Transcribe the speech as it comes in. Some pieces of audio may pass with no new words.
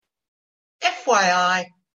FYI,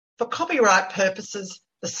 for copyright purposes,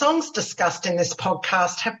 the songs discussed in this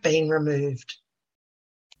podcast have been removed.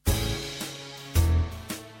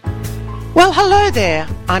 Well, hello there.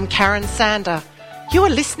 I'm Karen Sander. You are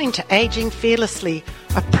listening to Ageing Fearlessly,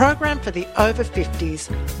 a program for the over 50s,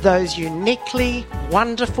 those uniquely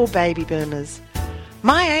wonderful baby boomers.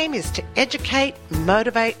 My aim is to educate,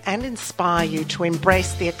 motivate and inspire you to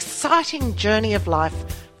embrace the exciting journey of life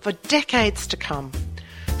for decades to come.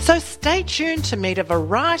 So stay tuned to meet a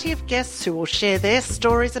variety of guests who will share their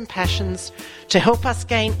stories and passions to help us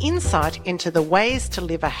gain insight into the ways to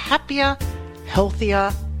live a happier,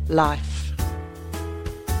 healthier life.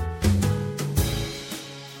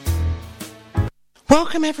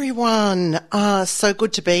 Welcome everyone. So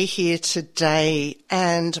good to be here today.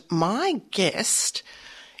 And my guest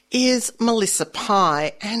is Melissa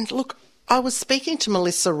Pye. And look, I was speaking to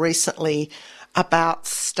Melissa recently about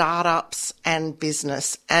startups and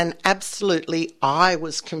business, and absolutely I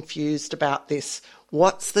was confused about this.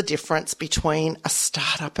 What's the difference between a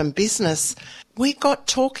startup and business? We got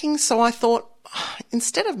talking, so I thought,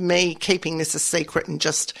 instead of me keeping this a secret and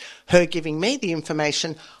just her giving me the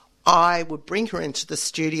information, I would bring her into the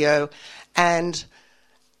studio and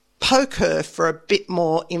poke her for a bit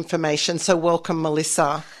more information. So welcome,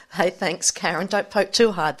 Melissa. Hey, thanks, Karen. Don't poke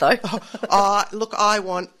too hard, though. Look, I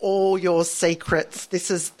want all your secrets.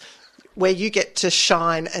 This is where you get to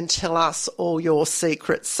shine and tell us all your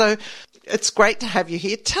secrets. So it's great to have you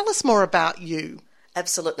here. Tell us more about you.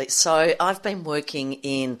 Absolutely. So I've been working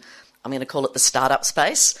in, I'm going to call it the startup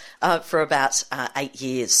space, for about 8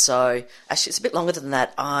 years. So actually it's a bit longer than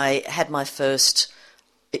that. I had my first,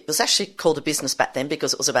 it was actually called a business back then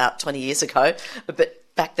because it was about 20 years ago, but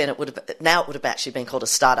back then it would have actually been called a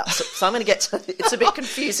startup. So I'm going to get to, it's a bit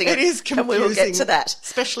confusing. It is confusing. And we will get to that.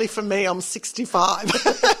 Especially for me, I'm 65.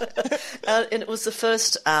 And it was the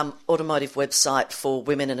first automotive website for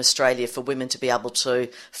women in Australia, for women to be able to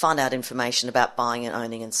find out information about buying and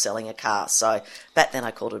owning and selling a car. So back then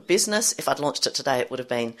I called it a business. If I'd launched it today, it would have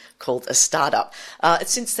been called a startup.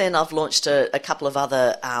 Since then I've launched a couple of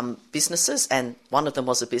other businesses, and one of them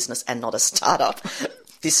was a business and not a startup.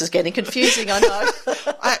 This is getting confusing, I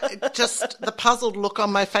know. Just the puzzled look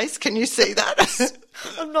on my face. Can you see that?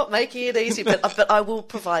 I'm not making it easy, but I will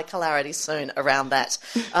provide clarity soon around that.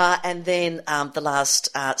 And then the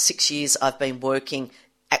last 6 years I've been working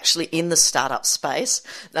actually in the startup space,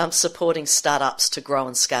 supporting startups to grow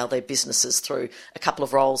and scale their businesses through a couple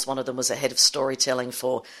of roles. One of them was a head of storytelling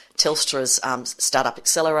for Telstra's Startup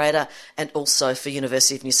Accelerator, and also for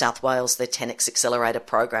University of New South Wales, their 10X Accelerator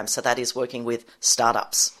program. So that is working with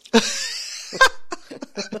startups.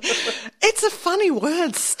 It's a funny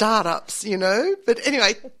word, startups, you know. But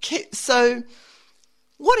anyway, so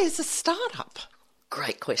what is a startup?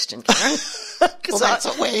 Great question, Karen. Well, that's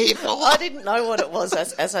what we're here for. I didn't know what it was,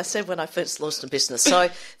 as I said when I first launched a business. So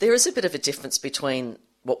there is a bit of a difference between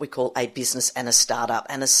what we call a business and a startup.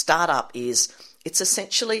 And a startup it's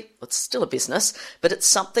essentially, it's still a business, but it's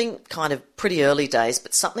something kind of pretty early days,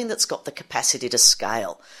 but something that's got the capacity to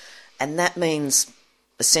scale. And that means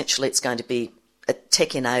essentially it's going to be a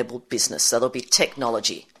tech-enabled business. So there'll be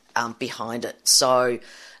technology behind it. So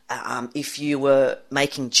if you were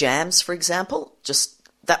making jams, for example,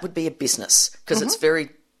 that would be a business, because it's very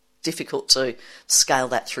difficult to scale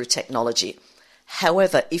that through technology.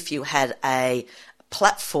 However, if you had a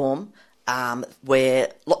platform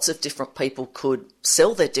where lots of different people could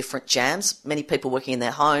sell their different jams, many people working in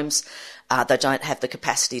their homes, they don't have the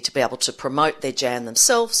capacity to be able to promote their jam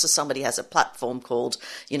themselves, so somebody has a platform called,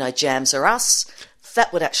 Jams Are Us.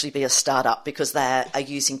 That would actually be a startup, because they are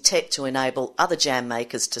using tech to enable other jam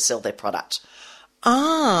makers to sell their product.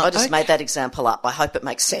 I just made that example up. I hope it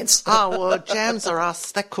makes sense. Well, Jams Are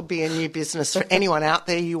Us, that could be a new business. For anyone out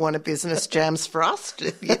there, you want a business, Jams for Us,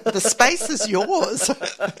 the space is yours.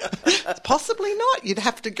 Possibly not. You'd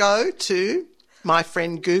have to go to my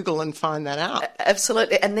friend Google and find that out.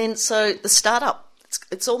 Absolutely. And then so the startup,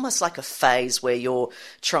 it's almost like a phase where you're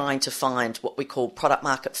trying to find what we call product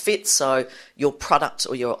market fit. So your product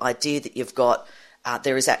or your idea that you've got,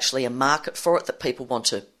 there is actually a market for it, that people want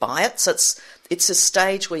to buy it. So it's a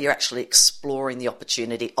stage where you're actually exploring the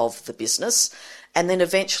opportunity of the business. And then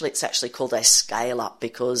eventually it's actually called a scale up,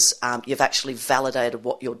 because you've actually validated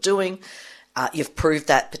what you're doing. You've proved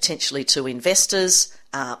that potentially to investors,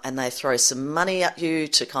 and they throw some money at you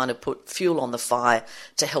to kind of put fuel on the fire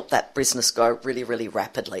to help that business go really, really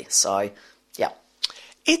rapidly. So, yeah.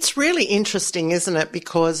 It's really interesting, isn't it?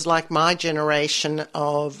 Because like my generation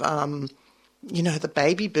of, the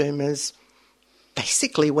baby boomers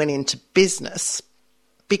basically went into business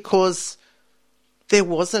because there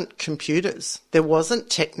wasn't computers. There wasn't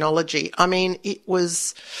technology. I mean, it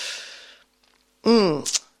was the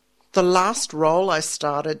last role I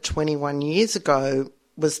started 21 years ago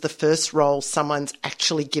was the first role someone's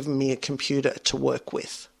actually given me a computer to work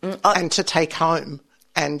with and to take home.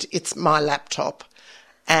 And it's my laptop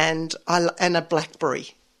and a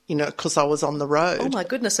BlackBerry, you know, because I was on the road. Oh, my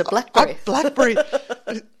goodness, a BlackBerry. BlackBerry.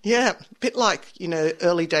 Yeah, a bit like, you know,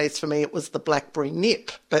 early days for me, it was the BlackBerry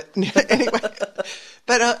Nip. But anyway,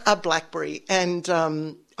 but a BlackBerry. And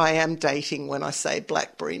I am dating when I say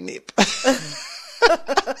BlackBerry Nip.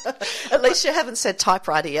 At least you haven't said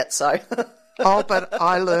typewriter yet, so... Oh, but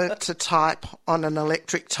I learnt to type on an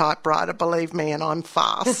electric typewriter, believe me, and I'm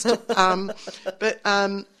fast.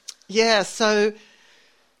 Yeah, so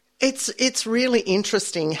it's really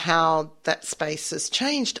interesting how that space has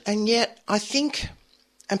changed. And yet I think,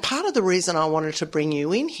 and part of the reason I wanted to bring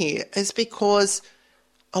you in here is because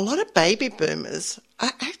a lot of baby boomers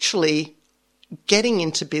are actually getting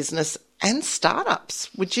into business and startups.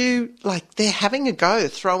 They're having a go,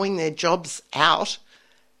 throwing their jobs out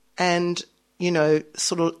and, you know,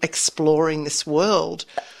 sort of exploring this world,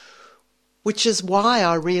 which is why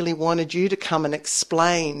I really wanted you to come and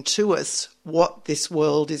explain to us what this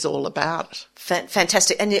world is all about.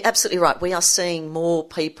 Fantastic. And you're absolutely right. We are seeing more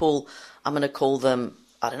people, I'm going to call them,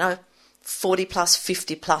 40 plus,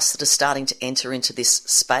 50 plus that are starting to enter into this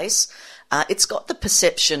space. It's got the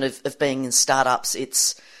perception of being in startups.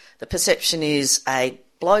 The perception is a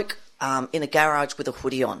bloke in a garage with a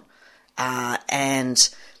hoodie on.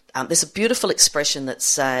 There's a beautiful expression that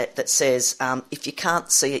says, if you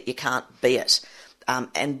can't see it, you can't be it.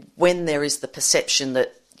 And when there is the perception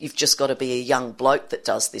that you've just got to be a young bloke that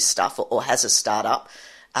does this stuff or has a startup,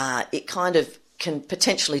 it kind of can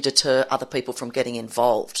potentially deter other people from getting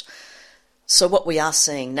involved. So what we are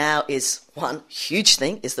seeing now is one huge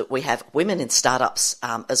thing is that we have women in startups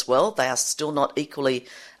as well. They are still not equally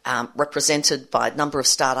represented by number of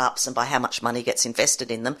startups and by how much money gets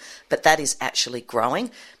invested in them, but that is actually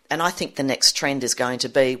growing. And I think the next trend is going to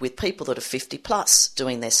be with people that are 50 plus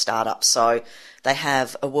doing their startups. So they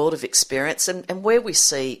have a world of experience. And where we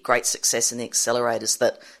see great success in the accelerators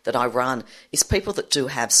that I run is people that do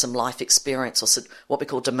have some life experience or what we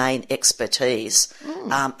call domain expertise.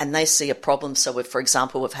 And they see a problem. So, for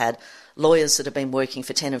example, we've had lawyers that have been working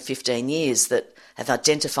for 10 and 15 years that have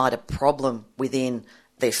identified a problem within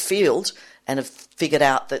their field and have figured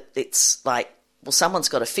out that it's like, well, someone's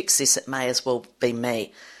got to fix this. It may as well be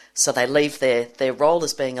me. So they leave their role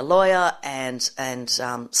as being a lawyer and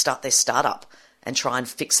start their startup and try and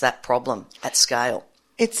fix that problem at scale.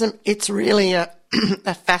 It's really a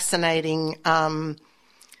fascinating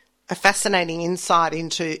insight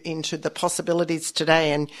into the possibilities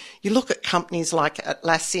today. And you look at companies like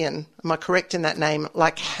Atlassian, am I correct in that name?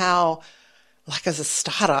 Like how, like as a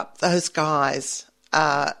startup, those guys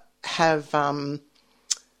have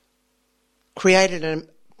created a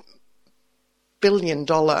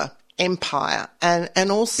billion-dollar empire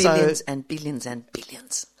and also... Billions and billions and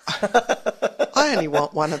billions. I only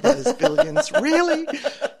want one of those billions, really?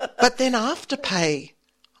 But then Afterpay,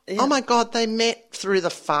 oh my God, they met through the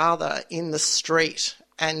father in the street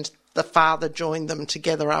and the father joined them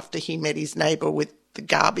together after he met his neighbour with the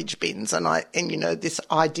garbage bins and you know, this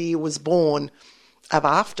idea was born of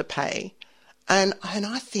Afterpay. And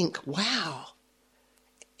I think, wow,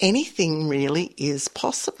 anything really is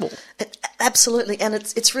possible. Absolutely. And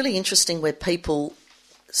it's really interesting where people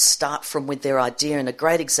start from with their idea. And a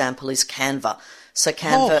great example is Canva. So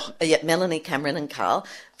Canva, Melanie, Cameron and Carl,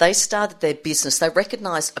 they started their business. They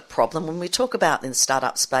recognised a problem. When we talk about in the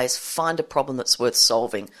startup space, find a problem that's worth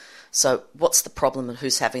solving. So what's the problem and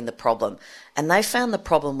who's having the problem? And they found the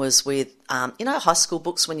problem was with, high school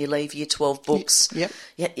books when you leave year 12 books. Yep.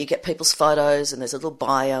 Yeah, you get people's photos and there's a little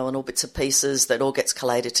bio and all bits and pieces that all gets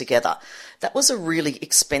collated together. That was a really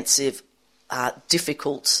expensive,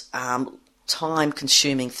 difficult,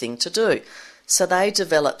 time-consuming thing to do. So they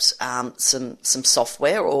developed some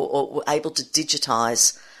software or were able to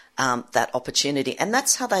digitise that opportunity. And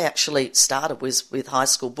that's how they actually started, was with high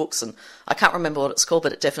school books. And I can't remember what it's called,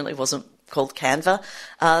 but it definitely wasn't called Canva.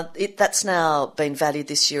 That's now been valued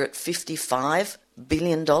this year at $55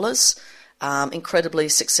 billion, incredibly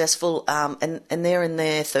successful, and they're in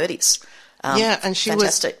their 30s. And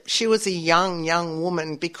fantastic. she was a young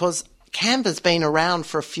woman because Canva's been around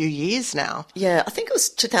for a few years now. Yeah, I think it was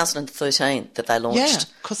 2013 that they launched. Yeah,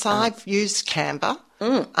 because I've used Canva,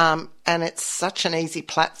 and it's such an easy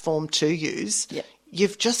platform to use. Yep.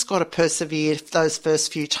 You've just got to persevere those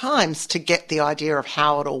first few times to get the idea of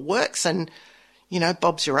how it all works. And,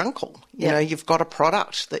 Bob's your uncle. You've got a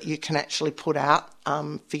product that you can actually put out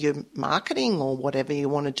for your marketing or whatever you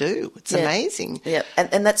want to do. It's amazing. Yeah,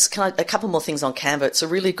 and that's kind of a couple more things on Canva. It's a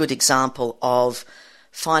really good example of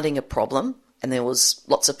finding a problem, and there was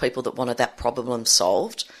lots of people that wanted that problem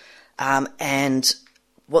solved. And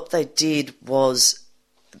what they did was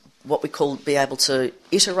what we call be able to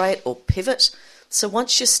iterate or pivot. So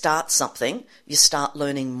once you start something, you start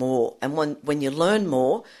learning more. And when you learn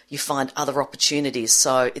more, you find other opportunities.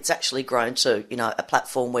 So it's actually grown to, a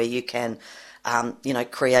platform where you can,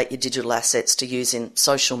 create your digital assets to use in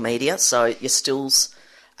social media. So your stills,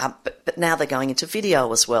 but now they're going into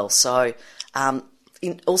video as well. So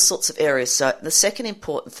in all sorts of areas. So the second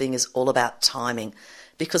important thing is all about timing.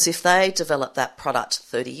 Because if they developed that product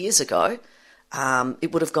 30 years ago,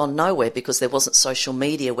 it would have gone nowhere because there wasn't social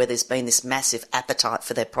media where there's been this massive appetite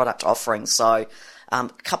for their product offering. So a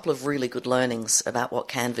couple of really good learnings about what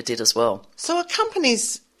Canva did as well. So are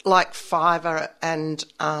companies like Fiverr and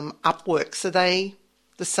Upworks, are they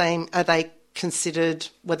the same? Are they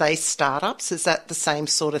were they startups? Is that the same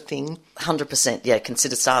sort of thing? 100%, yeah,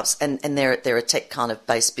 considered startups. And they're a tech kind of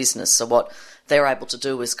based business. So what they're able to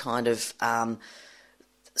do is kind of...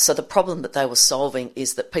 So the problem that they were solving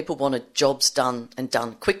is that people wanted jobs done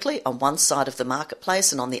quickly on one side of the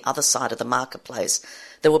marketplace, and on the other side of the marketplace,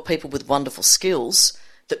 there were people with wonderful skills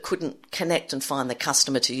that couldn't connect and find the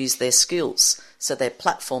customer to use their skills. So their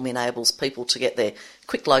platform enables people to get their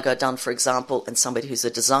quick logo done, for example, and somebody who's a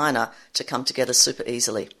designer to come together super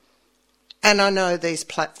easily. And I know these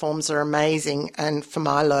platforms are amazing, and for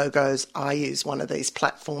my logos, I use one of these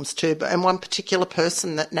platforms too. And one particular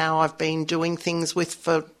person that now I've been doing things with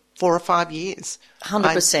for 4 or 5 years.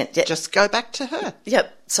 100%. Yeah. Just go back to her.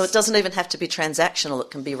 Yep. So it doesn't even have to be transactional. It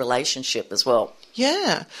can be relationship as well.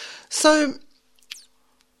 Yeah. So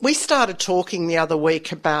we started talking the other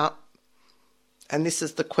week about, and this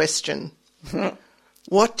is the question,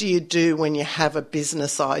 what do you do when you have a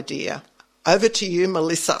business idea? Over to you,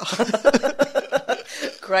 Melissa.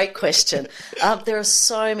 Great question. There are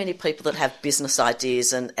so many people that have business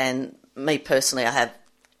ideas, and me personally, I have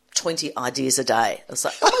 20 ideas a day. It's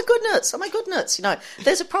like, oh my goodness,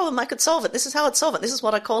 there's a problem, I could solve it. This is how I'd solve it. This is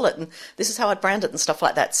what I call it, and this is how I'd brand it and stuff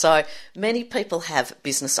like that. So many people have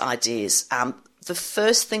business ideas. The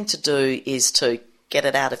first thing to do is to get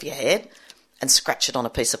it out of your head and scratch it on a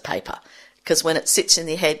piece of paper. Because when it sits in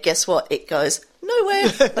your head, guess what? It goes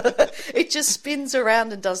nowhere. It just spins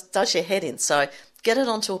around and does your head in. So get it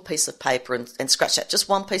onto a piece of paper and scratch that. Just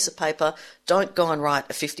one piece of paper. Don't go and write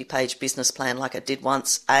a 50-page business plan like I did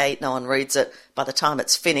once. No one reads it. By the time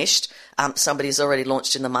it's finished, somebody's already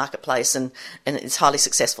launched in the marketplace and it's highly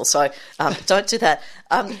successful. So don't do that.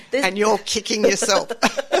 And you're kicking yourself.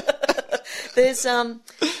 There's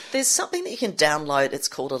something that you can download. It's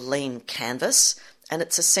called a lean canvas. And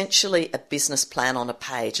it's essentially a business plan on a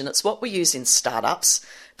page. And it's what we use in startups,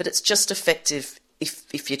 but it's just effective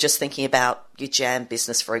if you're just thinking about your jam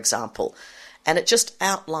business, for example. And it just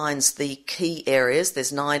outlines the key areas.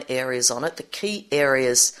 There's 9 areas on it. The key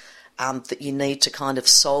areas that you need to kind of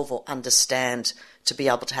solve or understand to be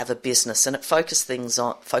able to have a business. And it focuses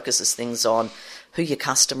things on who your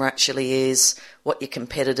customer actually is, what your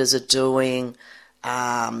competitors are doing,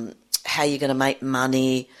 how you're going to make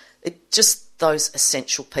money. It just those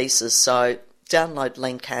essential pieces. So download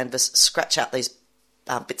Lean Canvas, scratch out these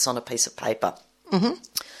bits on a piece of paper. Mm-hmm.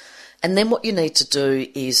 And then what you need to do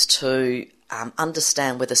is to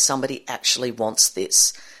understand whether somebody actually wants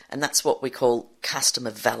this. And that's what we call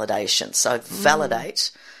customer validation. So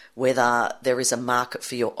validate whether there is a market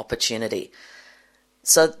for your opportunity.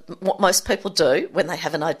 So what most people do when they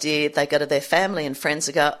have an idea, they go to their family and friends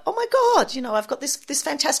and go, oh my God, I've got this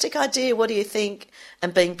fantastic idea. What do you think?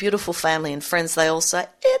 And being beautiful family and friends, they all say,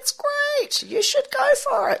 it's great. You should go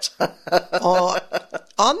for it. Or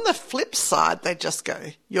on the flip side, they just go,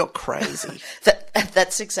 you're crazy.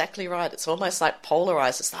 That's exactly right. It's almost like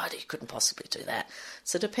polarised. It's like, oh, you couldn't possibly do that.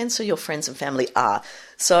 So it depends who your friends and family are.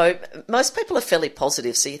 So most people are fairly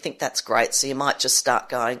positive. So you think that's great. So you might just start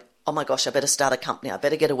going, oh my gosh, I better start a company, I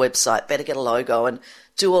better get a website, better get a logo, and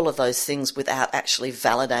do all of those things without actually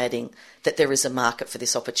validating that there is a market for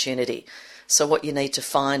this opportunity. So what you need to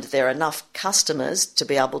find, there are enough customers to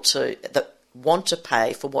be able to, that want to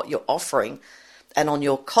pay for what you're offering, and on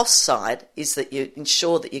your cost side is that you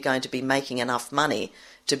ensure that you're going to be making enough money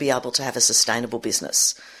to be able to have a sustainable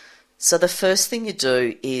business. So the first thing you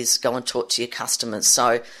do is go and talk to your customers.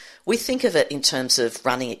 So we think of it in terms of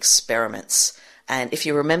running experiments. And if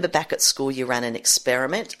you remember back at school, you ran an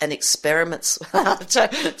experiment. And experiments,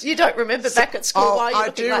 you don't remember back at school? Why are you I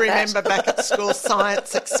looking do like remember that? back at school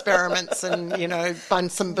science experiments and,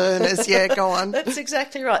 Bunsen burners. Yeah, go on. That's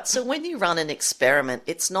exactly right. So when you run an experiment,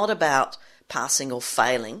 it's not about passing or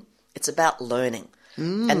failing. It's about learning.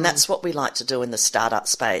 And that's what we like to do in the startup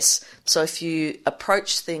space. So if you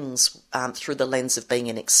approach things through the lens of being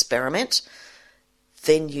an experiment,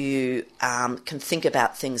 then you can think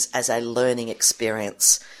about things as a learning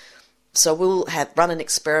experience. So we'll run an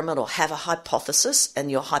experiment or have a hypothesis, and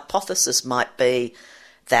your hypothesis might be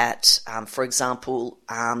that, for example,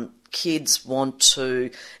 kids want to...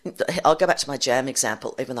 I'll go back to my jam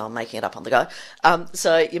example, even though I'm making it up on the go.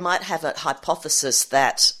 So you might have a hypothesis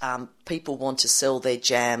that people want to sell their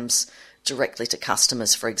jams directly to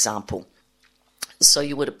customers, for example. So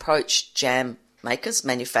you would approach jam makers,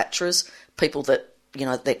 manufacturers, people that,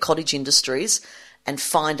 their cottage industries, and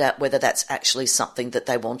find out whether that's actually something that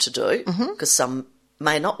they want to do, because some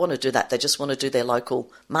may not want to do that. They just want to do their local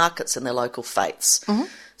markets and their local fates.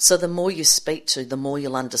 So the more you speak to, the more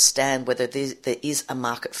you'll understand whether there is a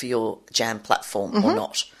market for your jam platform or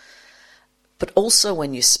not. But also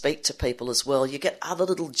when you speak to people as well, you get other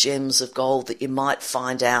little gems of gold that you might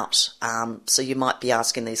find out. So you might be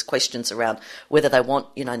asking these questions around whether they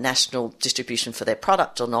want, national distribution for their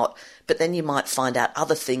product or not. But then you might find out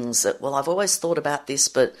other things that, well, I've always thought about this,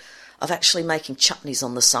 but I'm actually making chutneys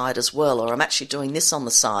on the side as well, or I'm actually doing this on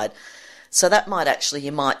the side. So that might actually,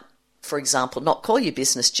 you might, for example, not call your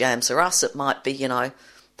business Jams or Us. It might be,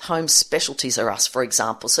 home specialties are us, for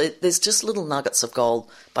example. So there's just little nuggets of gold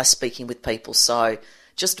by speaking with people. So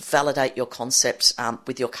just validate your concept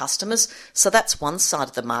with your customers. So that's one side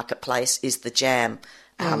of the marketplace, is the jam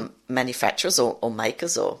manufacturers or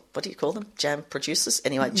makers, or what do you call them? Jam producers?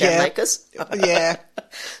 Anyway, jam makers. Yeah.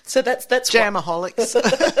 So that's Jamaholics.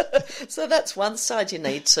 So that's one side you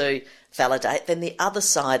need to validate. Then the other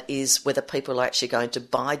side is whether people are actually going to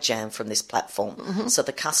buy jam from this platform. So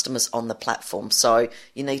the customers on the platform. So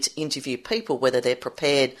you need to interview people whether they're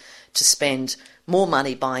prepared to spend more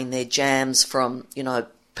money buying their jams from,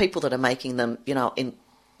 people that are making them, in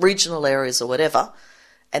regional areas or whatever.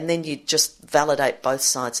 And then you just validate both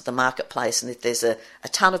sides of the marketplace. And if there's a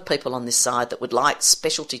ton of people on this side that would like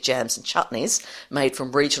specialty jams and chutneys made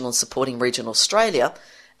from regional and supporting regional Australia,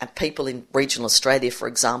 and people in regional Australia, for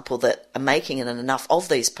example, that are making it, and enough of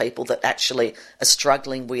these people that actually are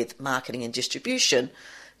struggling with marketing and distribution,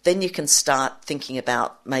 then you can start thinking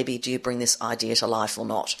about, maybe do you bring this idea to life or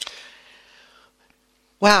not?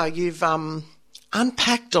 Wow, you've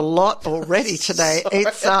unpacked a lot already today.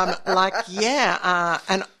 It's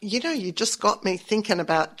and you just got me thinking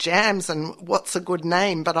about jams and what's a good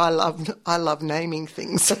name, but I love naming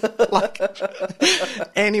things.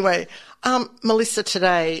 Anyway, Melissa,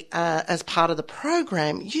 today as part of the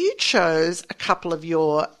program, you chose a couple of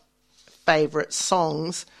your favourite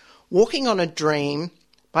songs, "Walking on a Dream"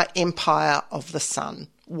 by Empire of the Sun.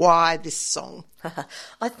 Why this song?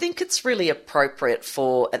 I think it's really appropriate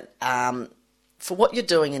for what you're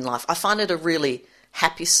doing in life. I find it a really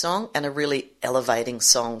happy song and a really elevating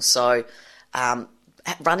song. So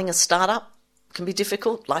running a startup can be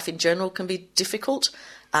difficult. Life in general can be difficult.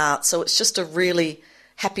 So it's just a really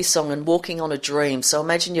happy song, and walking on a dream. So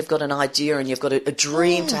imagine you've got an idea and you've got a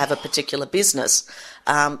dream to have a particular business.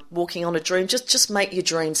 Walking on a dream, just make your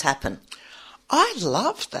dreams happen. I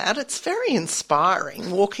love that. It's very inspiring.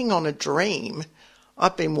 Walking on a dream.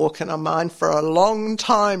 I've been walking on mine for a long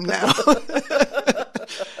time now.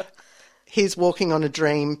 Here's Walking on a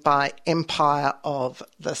Dream by Empire of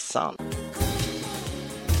the Sun.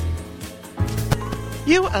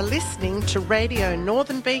 You are listening to Radio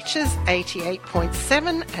Northern Beaches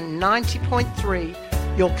 88.7 and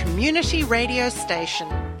 90.3, your community radio station.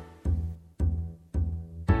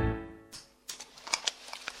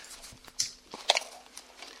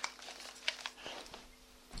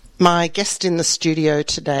 My guest in the studio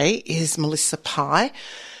today is Melissa Pye,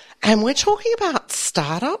 and we're talking about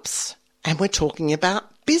startups, and we're talking about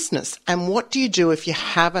business. And what do you do if you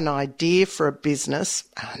have an idea for a business?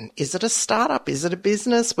 And is it a startup? Is it a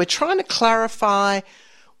business? We're trying to clarify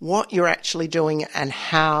what you're actually doing and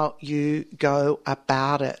how you go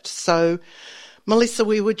about it. So, Melissa,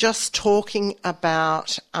 we were just talking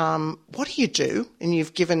about what do you do? And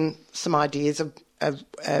you've given some ideas of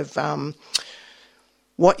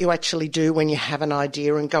what you actually do when you have an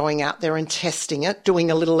idea and going out there and testing it,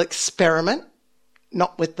 doing a little experiment,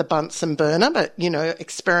 not with the Bunsen burner, but,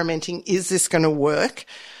 experimenting, is this going to work?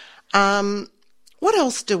 What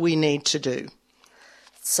else do we need to do?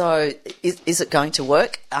 So is it going to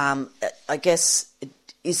work? I guess,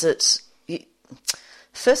 is it...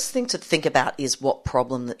 first thing to think about is what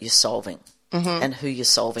problem that you're solving and who you're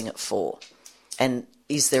solving it for. And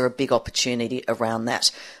is there a big opportunity around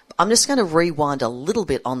that? I'm just going to rewind a little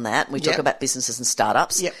bit on that. We talk about businesses and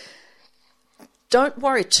startups. Yep. Don't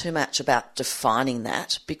worry too much about defining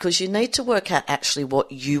that, because you need to work out actually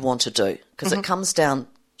what you want to do, because it comes down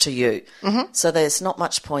to you. So there's not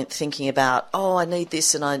much point thinking about, oh, I need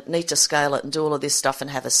this and I need to scale it and do all of this stuff and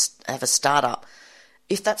have a startup,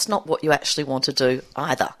 if that's not what you actually want to do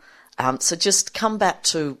either. So just come back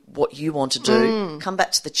to what you want to do, come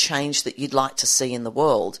back to the change that you'd like to see in the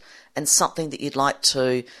world, and something that you'd like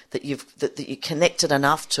to, that you're connected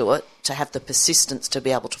enough to it to have the persistence to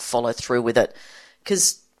be able to follow through with it.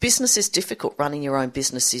 Because business is difficult. Running your own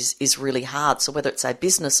business is really hard. So whether it's a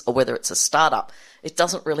business or whether it's a startup, it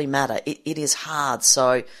doesn't really matter. It is hard.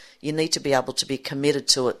 So you need to be able to be committed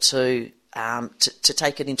to it to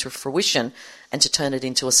take it into fruition and to turn it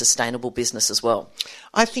into a sustainable business as well.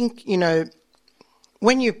 I think,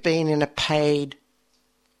 when you've been in a paid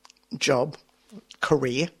job,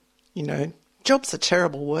 career, job's a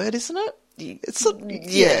terrible word, isn't it?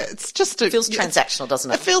 It's just it feels transactional, doesn't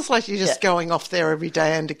it? It feels like you're just going off there every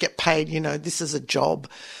day and to get paid, this is a job.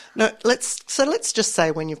 No, let's just say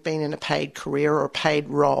when you've been in a paid career or a paid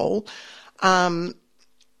role,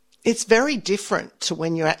 it's very different to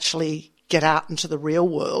when you actually get out into the real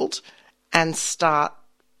world and start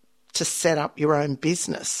to set up your own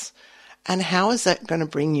business. And how is that going to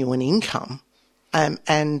bring you an income?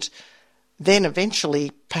 And then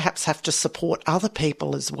eventually perhaps have to support other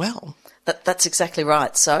people as well. That's exactly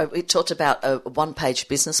right. So we talked about a one-page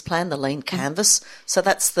business plan, the lean canvas. So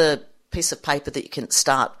that's the piece of paper that you can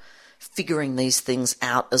start figuring these things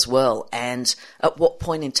out as well. And at what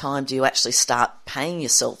point in time do you actually start paying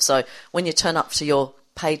yourself? So when you turn up to your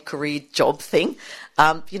paid career job thing,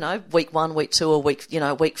 week 1, week 2, or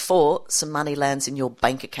week 4, some money lands in your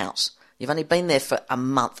bank account. You've only been there for a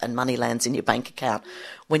month and money lands in your bank account.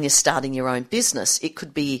 When you're starting your own business, it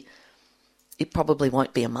probably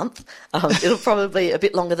won't be a month. It'll probably be a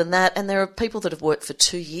bit longer than that. And there are people that have worked for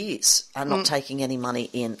 2 years and not taking any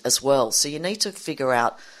money in as well. So you need to figure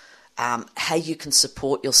out how you can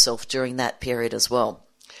support yourself during that period as well.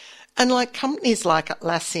 And like companies like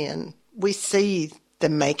Atlassian, we see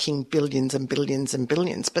them making billions and billions and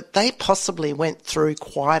billions, but they possibly went through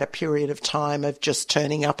quite a period of time of just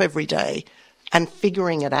turning up every day and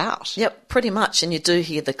figuring it out. Yep, pretty much. And you do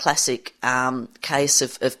hear the classic case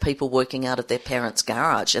of people working out of their parents'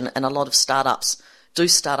 garage. And a lot of startups do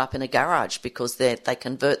start up in a garage because they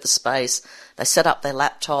convert the space, they set up their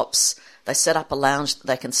laptops, they set up a lounge that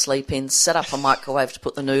they can sleep in, set up a microwave to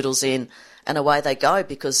put the noodles in, and away they go,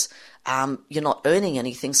 because you're not earning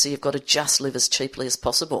anything, so you've got to just live as cheaply as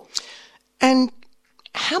possible. And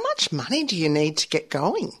how much money do you need to get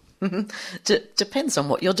going? Depends on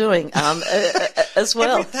what you're doing as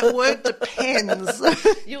well. That word depends.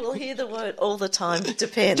 You will hear the word all the time,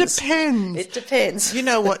 depends. Depends. It depends. You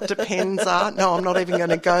know what depends are? No, I'm not even going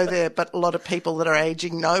to go there, but a lot of people that are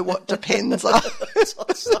aging know what depends are.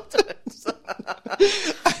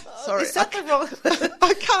 Sorry, Is that the wrong word?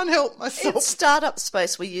 I can't help myself. In startup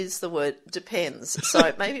space, we use the word depends.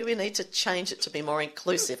 So maybe we need to change it to be more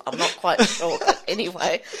inclusive. I'm not quite sure. But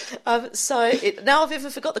anyway, now I've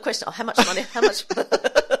even forgot the question. Oh, how much money? How much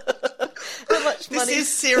This money?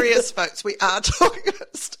 is serious, folks. We are talking.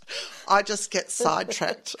 I just get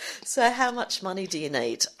sidetracked. So how much money do you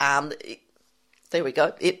need? There we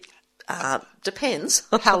go. It depends.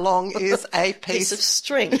 How long is a piece of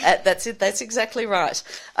string? That's it. That's exactly right.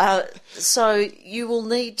 So you're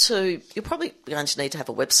probably going to need to have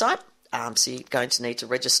a website. So you're going to need to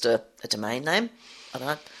register a domain name. I don't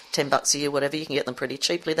know, $10 a year, whatever. You can get them pretty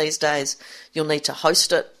cheaply these days. You'll need to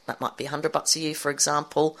host it. That might be $100 a year, for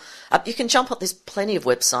example. You can jump on. There's plenty of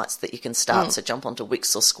websites that you can start. So jump onto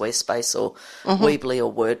Wix or Squarespace or Weebly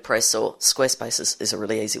or WordPress, or Squarespace is a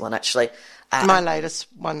really easy one, actually. My latest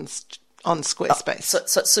one's on Squarespace.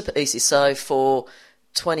 So it's super easy. So for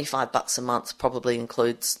 $25 a month, probably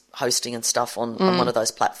includes hosting and stuff on one of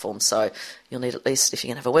those platforms. So you'll need, at least, if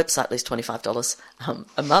you're going to have a website, at least $25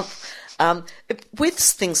 a month. With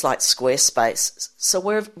things like Squarespace, so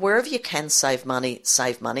wherever you can save money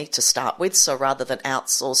to start with. So rather than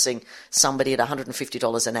outsourcing somebody at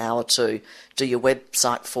 $150 an hour to do your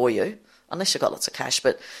website for you, unless you've got lots of cash,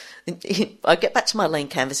 but I get back to my lean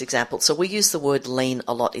canvas example. So we use the word lean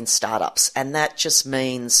a lot in startups, and that just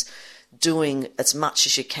means doing as much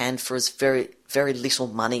as you can for as very, very little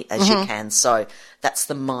money as you can. So that's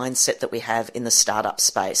the mindset that we have in the startup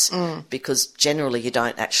space, because generally you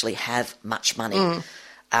don't actually have much money.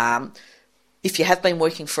 if you have been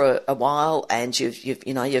working for a while and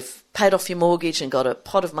you've paid off your mortgage and got a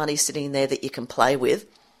pot of money sitting there that you can play with,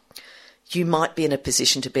 you might be in a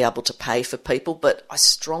position to be able to pay for people. But I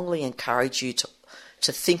strongly encourage you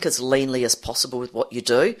to think as leanly as possible with what you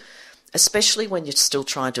do, especially when you're still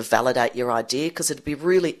trying to validate your idea, because it'd be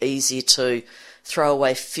really easy to throw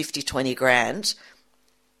away 50, 20 grand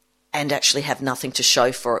and actually have nothing to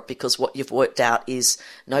show for it, because what you've worked out is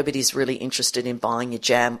nobody's really interested in buying your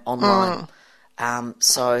jam online.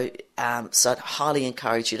 So I'd highly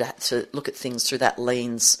encourage you to look at things through that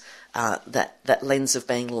lens, that lens of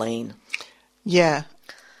being lean. Yeah.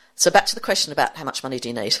 So back to the question about how much money do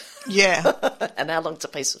you need? Yeah. And how long's a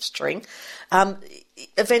piece of string?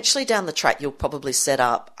 Eventually down the track, you'll probably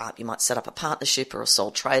you might set up a partnership or a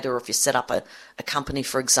sole trader, or if you set up a company,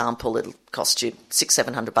 for example, it'll cost you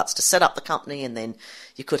 $600-700 to set up the company, and then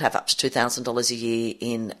you could have up to $2,000 a year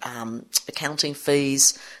in accounting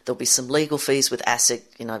fees. There'll be some legal fees with ASIC,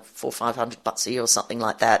 $400-500 a year or something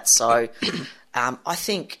like that. So I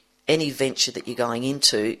think any venture that you're going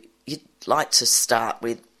into, you'd like to start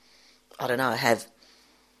with, have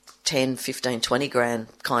 10, 15, 20 grand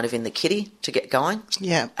kind of in the kitty to get going.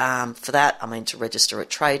 Yeah. For that, to register a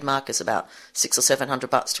trademark is about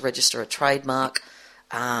 $600-700 to register a trademark.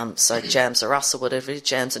 So Jams or Us or whatever,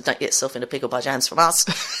 Jams and Don't Get Yourself in a Pickle by Jams from Us,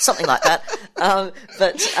 something like that.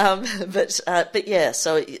 But yeah,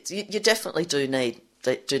 so you definitely do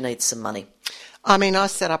need some money. I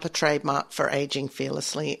set up a trademark for Aging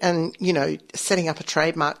Fearlessly, and, setting up a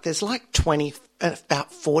trademark, there's like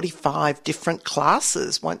about 45 different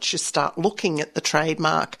classes once you start looking at the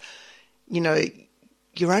trademark.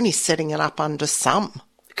 You're only setting it up under some,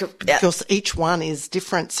 because each one is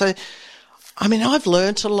different. So, I've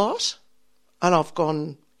learnt a lot, and I've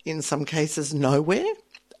gone, in some cases, nowhere,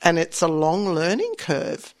 and it's a long learning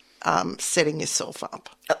curve, setting yourself up.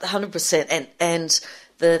 100%. And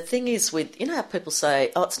the thing is with, how people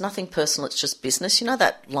say, it's nothing personal, it's just business.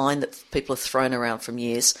 That line that people have thrown around for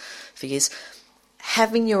years.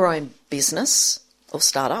 Having your own business or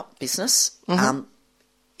startup business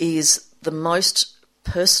is the most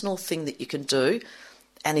personal thing that you can do,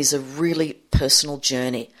 and is a really personal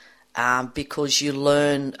journey, because you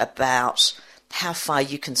learn about how far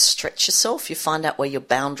you can stretch yourself. You find out where your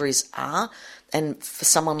boundaries are. And for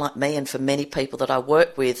someone like me, and for many people that I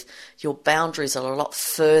work with, your boundaries are a lot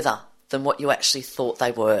further than what you actually thought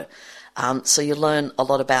they were. So you learn a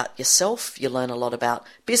lot about yourself, you learn a lot about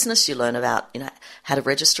business, you learn about, how to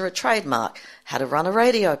register a trademark, how to run a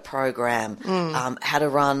radio program, how to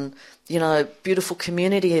run, beautiful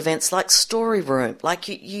community events like Story Room. Like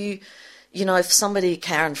if somebody,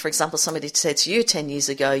 Karen, for example, somebody said to you 10 years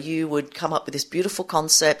ago, you would come up with this beautiful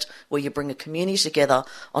concept where you bring a community together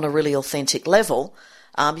on a really authentic level,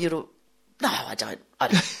 no, I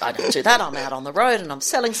don't do that. I'm out on the road and I'm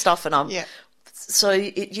selling stuff, and So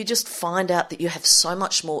you just find out that you have so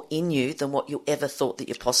much more in you than what you ever thought that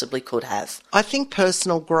you possibly could have. I think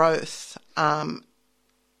personal growth, and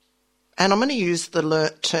I'm going to use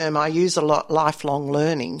the term I use a lot, lifelong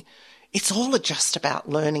learning. It's all just about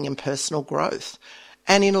learning and personal growth.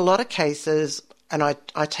 And in a lot of cases, and I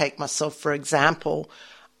take myself for example,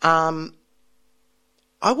 I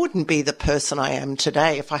wouldn't be the person I am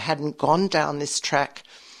today if I hadn't gone down this track.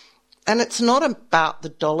 And it's not about the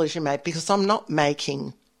dollars you make, because I'm not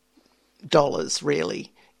making dollars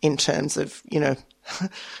really in terms of,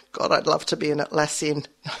 God, I'd love to be an Atlassian.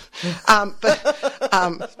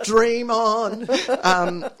 But dream on.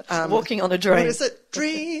 Walking on a dream. What is it?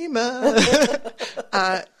 Dreamer.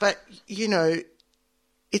 But,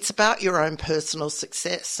 it's about your own personal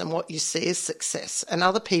success and what you see as success. And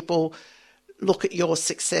other people look at your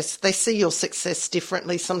success. They see your success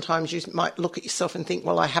differently. Sometimes you might look at yourself and think,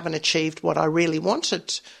 well, I haven't achieved what I really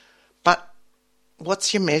wanted. But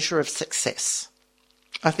what's your measure of success?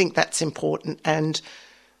 I think that's important. And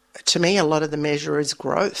to me, a lot of the measure is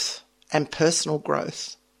growth and personal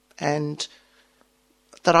growth, and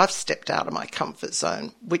that I've stepped out of my comfort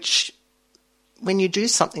zone, which when you do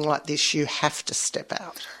something like this, you have to step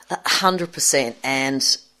out. 100%.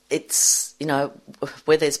 And it's,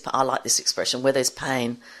 I like this expression, where there's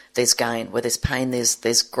pain, there's gain. Where there's pain,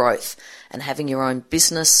 there's growth. And having your own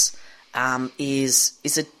business is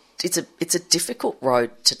a difficult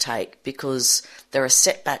road to take, because there are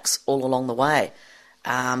setbacks all along the way,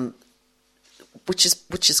 which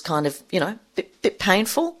is kind of, bit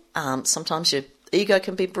painful. Sometimes your ego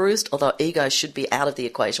can be bruised, although ego should be out of the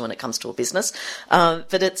equation when it comes to a business.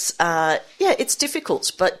 But it's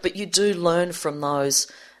difficult, but you do learn from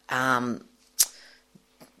those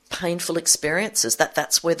painful experiences.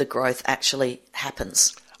 That's where the growth actually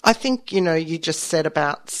happens. I think, you just said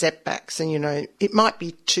about setbacks and, it might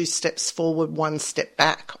be 2 steps forward, 1 step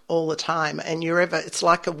back all the time. And it's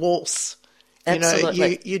like a waltz.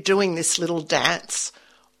 Absolutely. You're doing this little dance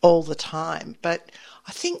all the time. But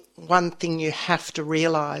I think one thing you have to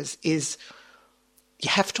realise is you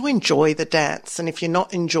have to enjoy the dance. And if you're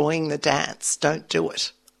not enjoying the dance, don't do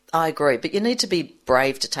it. I agree. But you need to be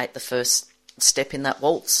brave to take the first step in that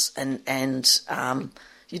waltz. And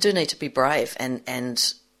you do need to be brave and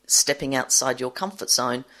stepping outside your comfort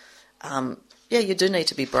zone. You do need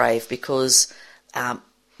to be brave because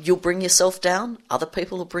you'll bring yourself down. Other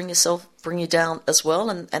people will bring you down as well.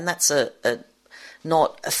 And that's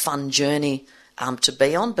not a fun journey to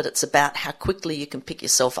be on, but it's about how quickly you can pick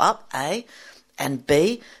yourself up, A, and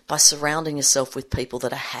B, by surrounding yourself with people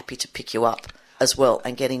that are happy to pick you up as well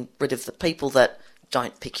and getting rid of the people that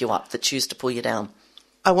don't pick you up, that choose to pull you down.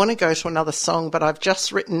 I want to go to another song, but I've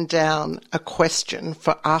just written down a question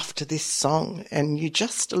for after this song, and you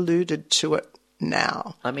just alluded to it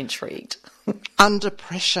now. I'm intrigued. Under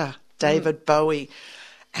Pressure, David Bowie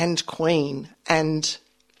and Queen, and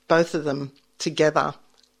both of them together.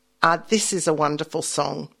 This is a wonderful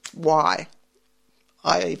song. Why?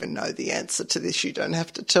 I even know the answer to this. You don't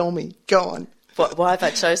have to tell me. Go on. Why have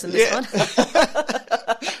I chosen this one?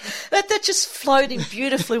 That just flowed in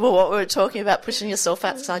beautifully with what we were talking about, pushing yourself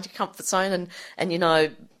outside your comfort zone and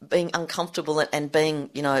being uncomfortable and being,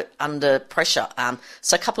 under pressure.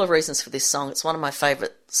 So a couple of reasons for this song. It's one of my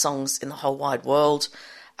favourite songs in the whole wide world.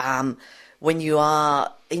 When you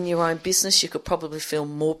are in your own business, you could probably feel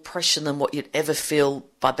more pressure than what you'd ever feel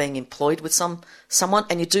by being employed with someone.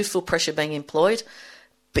 And you do feel pressure being employed,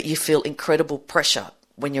 but you feel incredible pressure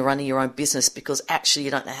when you're running your own business because actually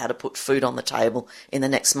you don't know how to put food on the table in the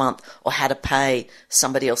next month or how to pay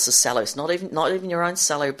somebody else's salaries, not even your own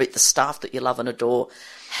salary, but the staff that you love and adore.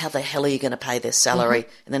 How the hell are you going to pay their salary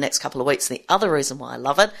in the next couple of weeks? And the other reason why I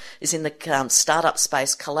love it is in the startup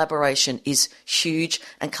space, collaboration is huge,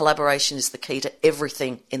 and collaboration is the key to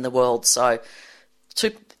everything in the world. So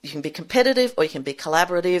you can be competitive or you can be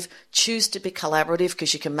collaborative. Choose to be collaborative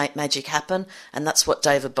because you can make magic happen, and that's what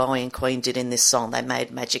David Bowie and Queen did in this song. They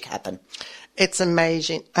made magic happen. It's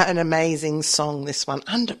amazing, an amazing song, this one,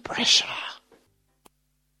 Under Pressure.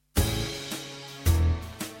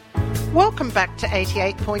 Welcome back to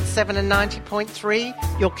 88.7 and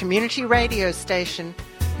 90.3, your community radio station.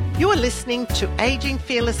 You are listening to Aging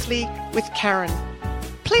Fearlessly with Karen.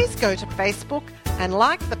 Please go to Facebook and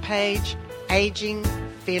like the page Aging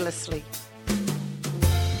Fearlessly.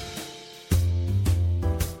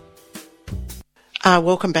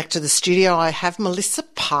 Welcome back to the studio. I have Melissa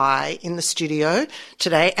Pye in the studio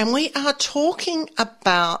today, and we are talking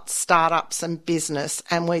about startups and business,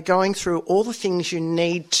 and we're going through all the things you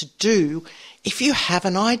need to do if you have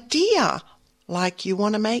an idea, like you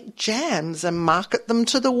want to make jams and market them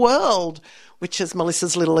to the world, which is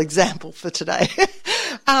Melissa's little example for today.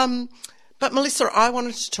 But Melissa, I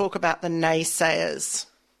wanted to talk about the naysayers,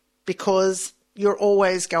 because you're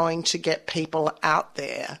always going to get people out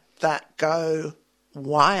there that go,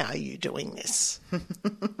 why are you doing this?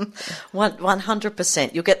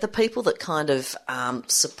 100%. You'll get the people that kind of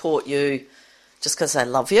support you just because they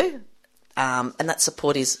love you, and that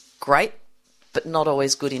support is great, but not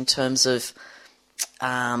always good in terms of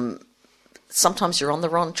sometimes you're on the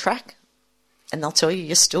wrong track and they'll tell you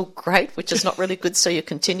you're still great, which is not really good, so you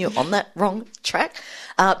continue on that wrong track.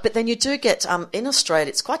 But then you do get, in Australia,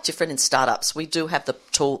 it's quite different in startups. We do have the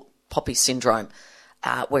tall poppy syndrome,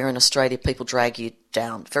 where in Australia people drag you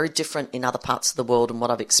down. Very different in other parts of the world, and what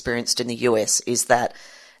I've experienced in the US is that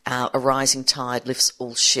a rising tide lifts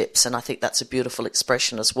all ships, and I think that's a beautiful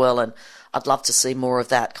expression as well, and I'd love to see more of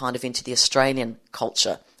that kind of into the Australian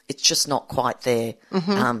culture. It's just not quite there,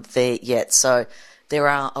 there yet. So there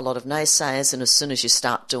are a lot of naysayers, and as soon as you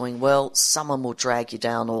start doing well, someone will drag you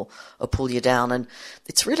down or pull you down. And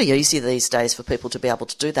it's really easy these days for people to be able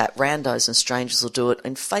to do that. Randos and strangers will do it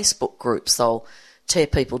in Facebook groups. They'll tear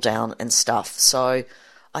people down and stuff. So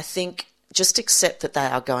I think just accept that they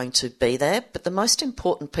are going to be there. But the most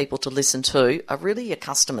important people to listen to are really your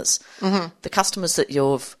customers, the customers that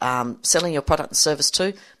you're selling your product and service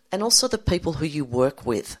to, and also the people who you work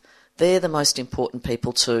with. They're the most important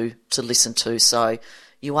people to listen to. So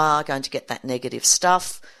you are going to get that negative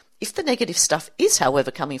stuff. If the negative stuff is, however,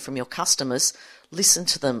 coming from your customers, listen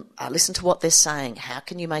to them. Listen to what they're saying. How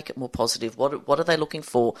can you make it more positive? What are they looking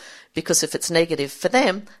for? Because if it's negative for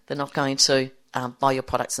them, they're not going to buy your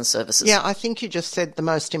products and services. Yeah, I think you just said the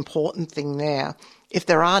most important thing there. If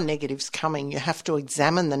there are negatives coming, you have to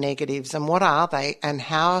examine the negatives and what are they and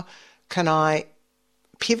how can I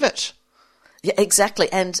pivot? Yeah, exactly.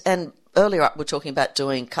 And earlier we're talking about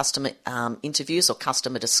doing customer interviews or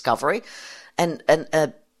customer discovery, and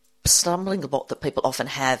a stumbling block that people often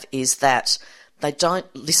have is that they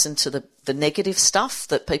don't listen to the negative stuff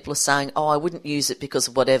that people are saying, oh, I wouldn't use it because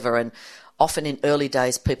of whatever. And often in early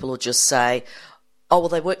days, people will just say, oh, well,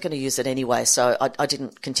 they weren't going to use it anyway, so I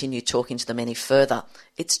didn't continue talking to them any further.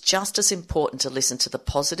 It's just as important to listen to the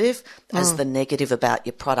positive as the negative about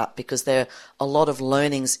your product, because there are a lot of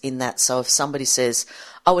learnings in that. So if somebody says,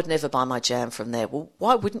 I would never buy my jam from there, well,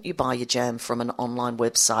 why wouldn't you buy your jam from an online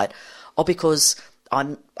website? Or because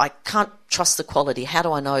I can't trust the quality. How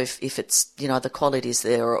do I know if it's, the quality is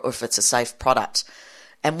there or if it's a safe product?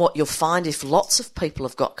 And what you'll find, if lots of people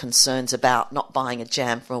have got concerns about not buying a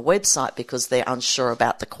jam from a website because they're unsure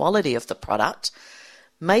about the quality of the product,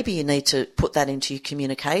 maybe you need to put that into your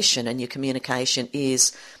communication, and your communication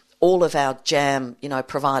is all of our jam,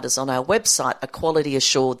 providers on our website are quality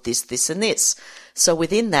assured this, this and this. So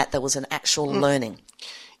within that, there was an actual learning.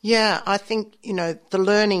 Yeah, I think, the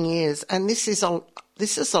learning is, and this is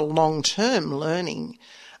a long-term learning,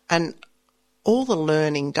 and all the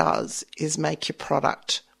learning does is make your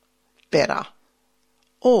product better,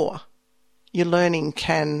 or your learning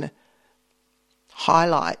can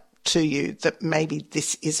highlight to you that maybe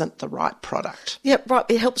this isn't the right product. Yeah, right.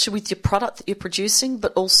 It helps you with your product that you're producing,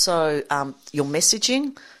 but also your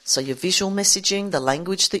messaging, so your visual messaging, the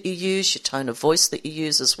language that you use, your tone of voice that you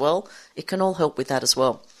use as well. It can all help with that as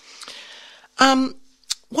well.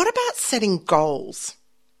 What about setting goals?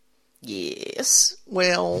 Yes.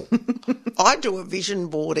 Well, I do a vision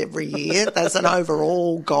board every year. There's an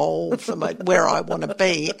overall goal for where I want to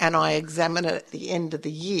be, and I examine it at the end of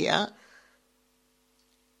the year.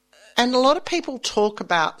 And a lot of people talk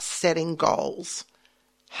about setting goals.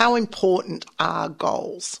 How important are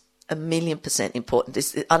goals? 1,000,000%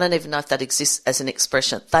 important. I don't even know if that exists as an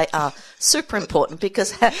expression. They are super important,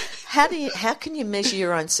 because how can you measure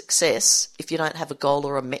your own success if you don't have a goal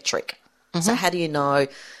or a metric? Mm-hmm. So how do you know?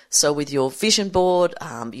 So with your vision board,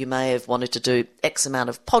 you may have wanted to do X amount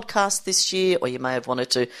of podcasts this year, or you may have wanted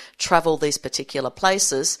to travel these particular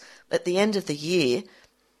places. At the end of the year,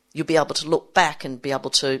 you'll be able to look back and be able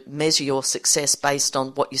to measure your success based on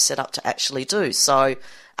what you set up to actually do. So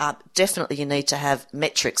definitely you need to have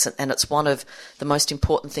metrics, and it's one of the most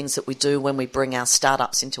important things that we do when we bring our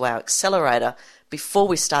startups into our accelerator. Before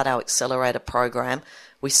we start our accelerator program,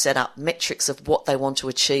 we set up metrics of what they want to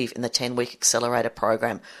achieve in the 10-week accelerator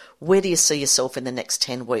program. Where do you see yourself in the next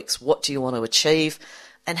 10 weeks? What do you want to achieve?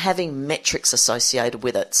 And having metrics associated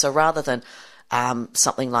with it. So rather than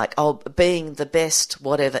something like, being the best,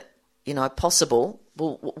 whatever, possible,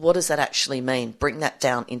 well, what does that actually mean? Bring that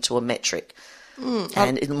down into a metric.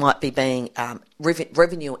 And it might be being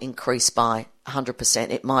revenue increased by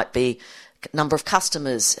 100%. It might be number of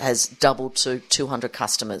customers has doubled to 200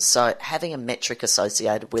 customers. So having a metric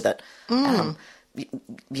associated with it,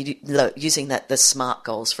 using the SMART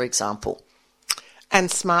goals, for example. And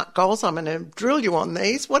SMART goals, I'm going to drill you on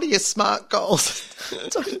these. What are your SMART goals?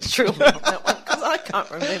 Don't drill me on that one, because I can't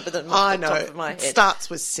remember them off the top of my head. It starts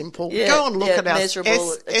with simple. Go and look at our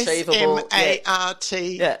measurable, achievable. SMART.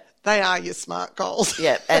 Yeah. They are your SMART goals.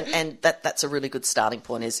 Yeah, and that's a really good starting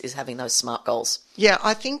point, is having those SMART goals. Yeah,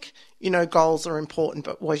 I think, goals are important,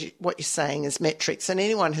 but what you're saying is metrics. And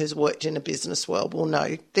anyone who's worked in a business world will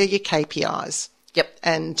know they're your KPIs. Yep.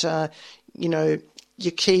 And,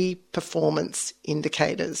 your key performance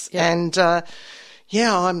indicators. Yep. And,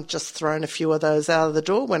 I'm just throwing a few of those out of the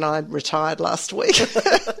door when I retired last week.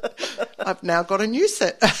 I've now got a new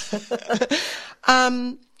set.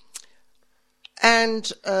 Hang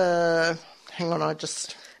on,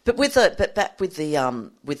 But back with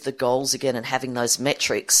the goals again and having those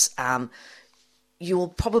metrics, you will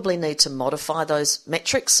probably need to modify those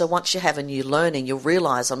metrics. So once you have a new learning, you'll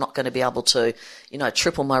realise I'm not going to be able to,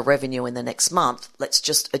 triple my revenue in the next month. Let's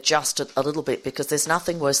just adjust it a little bit, because there's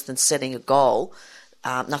nothing worse than setting a goal,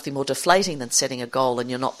 nothing more deflating than setting a goal and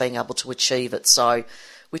you're not being able to achieve it. So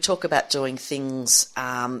we talk about doing things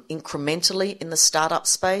incrementally in the startup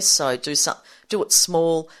space. So do it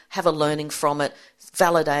small, have a learning from it,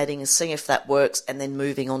 validating and seeing if that works, and then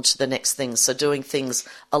moving on to the next thing. So doing things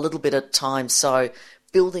a little bit at a time. So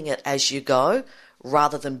building it as you go,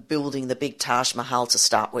 rather than building the big Taj Mahal to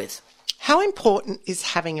start with. How important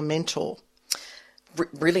is having a mentor?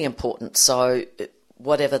 Really important. So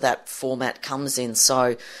whatever that format comes in.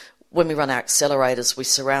 So when we run our accelerators, we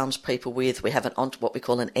surround people with, we have what we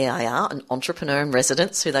call an EIR, an entrepreneur in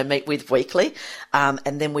residence, who they meet with weekly. And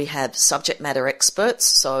then we have subject matter experts.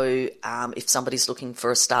 So if somebody's looking for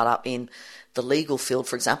a startup in the legal field,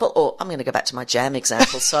 for example, or I'm going to go back to my jam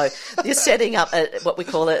example. So you're setting up what we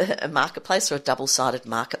call a marketplace or a double-sided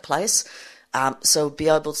marketplace. So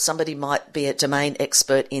somebody might be a domain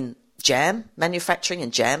expert in jam manufacturing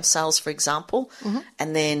and jam sales, for example,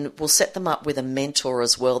 and then we'll set them up with a mentor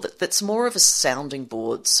as well that's more of a sounding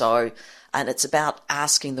board. So, and it's about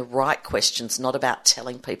asking the right questions, not about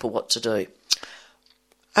telling people what to do.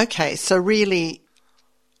 Okay, so really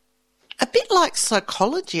a bit like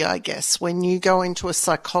psychology, I guess. When you go into a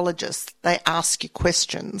psychologist, they ask you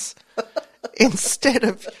questions instead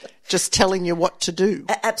of just telling you what to do.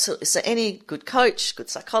 Absolutely. So any good coach, good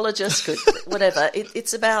psychologist, good whatever,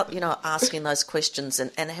 it's about, asking those questions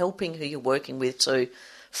and helping who you're working with to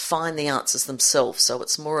find the answers themselves. So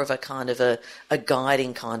it's more of a kind of a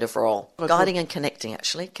guiding kind of role. Guiding and connecting,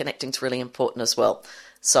 actually. Connecting's really important as well.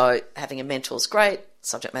 So having a mentor is great,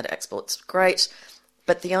 subject matter expert's great,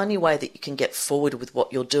 but the only way that you can get forward with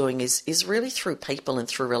what you're doing is really through people and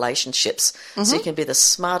through relationships. So you can be the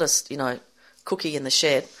smartest, cookie in the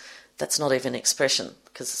shed. That's not even an expression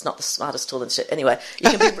because it's not the smartest tool in the shed. Anyway,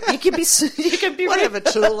 you can be whatever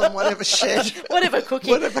tool and whatever shed, whatever cookie,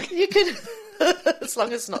 whatever. You can, as long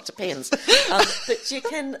as it's not depends. But you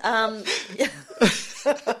can,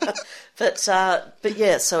 but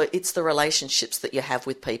yeah. So it's the relationships that you have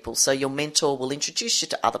with people. So your mentor will introduce you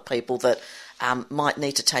to other people that might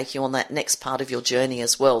need to take you on that next part of your journey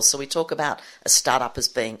as well. So we talk about a startup as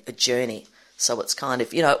being a journey. So it's kind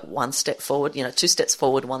of, one step forward, 2 steps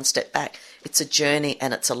forward, 1 step back. It's a journey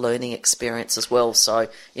and it's a learning experience as well. So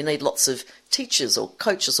you need lots of teachers or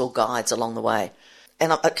coaches or guides along the way.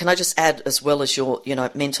 And can I just add, as well as your,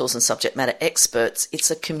 mentors and subject matter experts,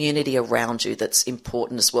 it's a community around you that's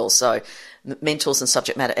important as well. So mentors and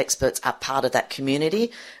subject matter experts are part of that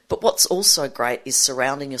community. But what's also great is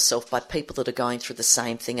surrounding yourself by people that are going through the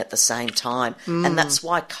same thing at the same time. And that's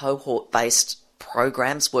why cohort-based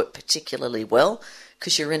programs work particularly well,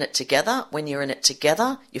 because you're in it together. When you're in it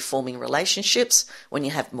together, you're forming relationships. When you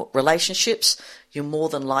have relationships, you're more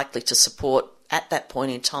than likely to support at that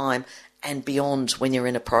point in time and beyond when you're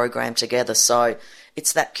in a program together. So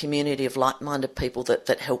it's that community of like-minded people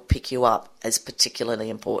that help pick you up as particularly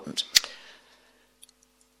important.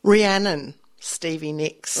 Rhiannon, Stevie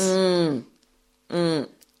Nicks.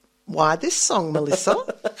 Why this song, Melissa?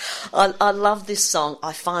 I love this song.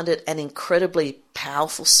 I find it an incredibly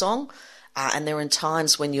powerful song. And there are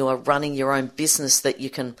times when you are running your own business that you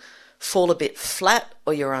can fall a bit flat,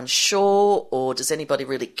 or you're unsure, or does anybody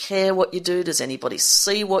really care what you do? Does anybody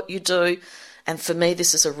see what you do? And for me,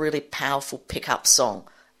 this is a really powerful pickup song.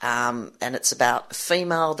 And it's about a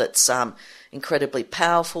female that's incredibly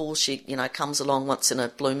powerful. She, comes along once in a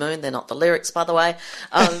blue moon. They're not the lyrics, by the way.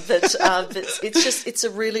 But it's a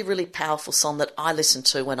really, really powerful song that I listen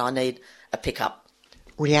to when I need a pickup.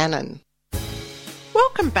 Rhiannon.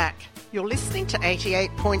 Welcome back. You're listening to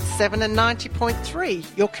 88.7 and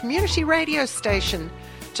 90.3, your community radio station.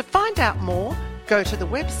 To find out more, go to the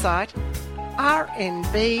website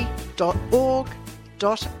rnb.org.au.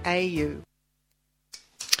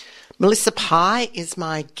 Melissa Pye is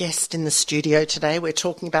my guest in the studio today. We're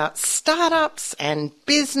talking about startups and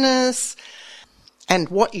business and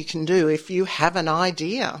what you can do if you have an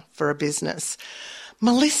idea for a business.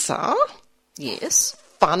 Melissa? Yes?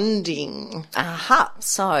 Funding. Aha.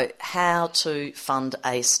 So how to fund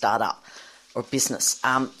a startup or business.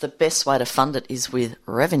 The best way to fund it is with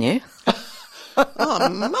revenue.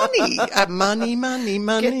 Money.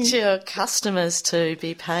 Get your customers to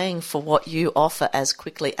be paying for what you offer as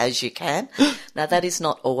quickly as you can. Now, that is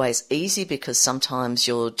not always easy because sometimes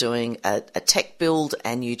you're doing a tech build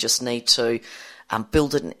and you just need to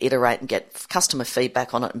build it and iterate and get customer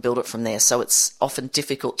feedback on it and build it from there. So it's often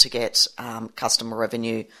difficult to get customer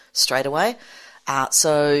revenue straight away.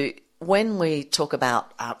 So when we talk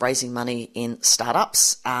about raising money in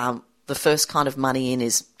startups, the first kind of money in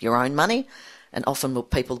is your own money. And often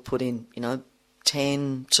people put in,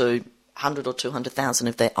 10 to 100 or 200,000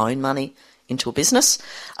 of their own money into a business.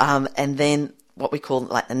 And then what we call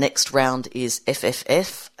the next round is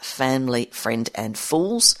FFF, family, friend and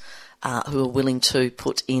fools, who are willing to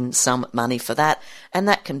put in some money for that. And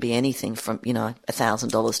that can be anything from, $1,000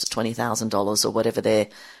 to $20,000 or whatever they're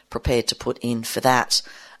prepared to put in for that.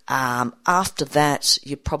 After that,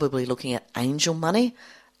 you're probably looking at angel money.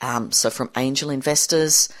 So from angel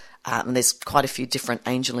investors, and there's quite a few different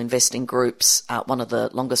angel investing groups. One of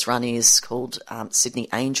the longest run is called Sydney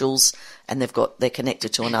Angels, and they're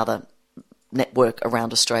connected to another network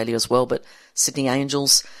around Australia as well. But Sydney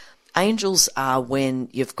Angels are when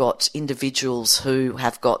you've got individuals who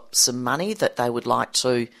have got some money that they would like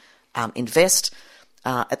to invest.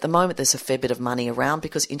 At the moment, there's a fair bit of money around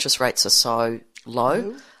because interest rates are so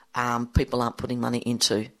low. People aren't putting money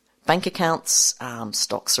into bank accounts.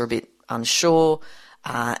 Stocks are a bit unsure.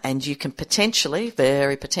 And you can potentially,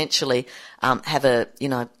 very potentially, have a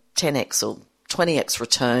 10x or 20x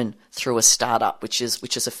return through a startup, which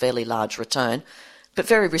is a fairly large return, but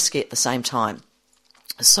very risky at the same time.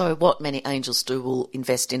 So what many angels do will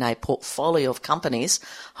invest in a portfolio of companies,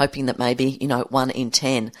 hoping that maybe 1 in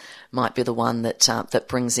 10 might be the one that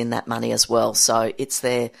brings in that money as well. So it's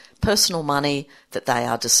their personal money that they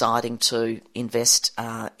are deciding to invest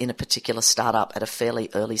in a particular startup at a fairly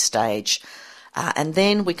early stage. And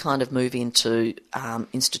then we kind of move into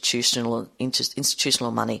institutional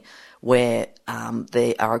money, where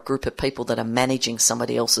there are a group of people that are managing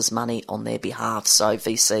somebody else's money on their behalf. So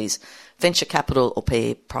VCs, venture capital or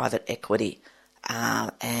PE, private equity.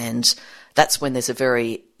 And that's when there's a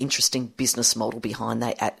very interesting business model behind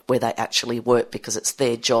where they actually work, because it's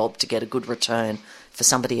their job to get a good return for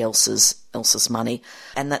somebody else's money.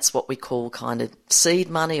 And that's what we call kind of seed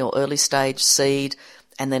money or early stage seed.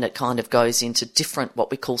 And then it kind of goes into different,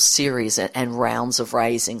 what we call series and rounds of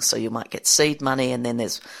raising. So you might get seed money, and then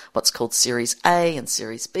there's what's called Series A and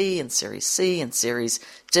Series B and Series C and Series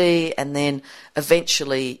D. And then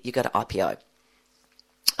eventually you go to IPO,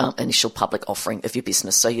 initial public offering of your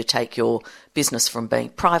business. So you take your business from being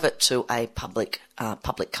private to a public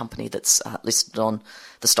company that's listed on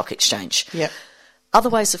the stock exchange. Yep. Other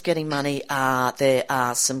ways of getting money there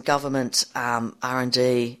are some government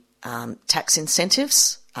R&D tax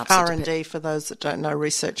incentives. R&D, for those that don't know,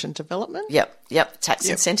 research and development. Yep, tax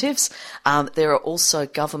incentives. There are also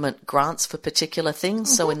government grants for particular things.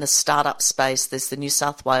 Mm-hmm. So in the startup space, there's the New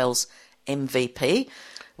South Wales MVP,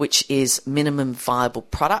 which is Minimum Viable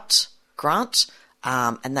Product Grant,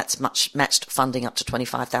 and that's matched funding up to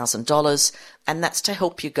 $25,000, and that's to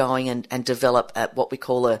help you going and develop at what we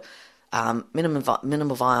call a minimum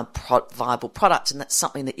viable product, and that's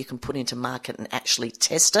something that you can put into market and actually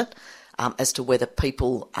test it as to whether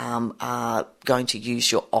people are going to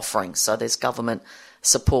use your offering. So there's government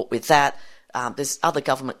support with that. There's other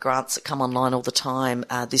government grants that come online all the time.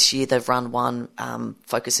 This year they've run one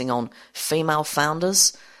focusing on female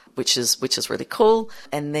founders, which is really cool.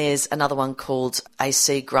 And there's another one called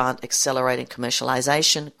AC Grant, Accelerating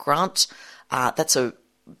Commercialisation Grant. That's a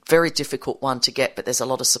very difficult one to get, but there's a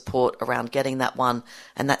lot of support around getting that one,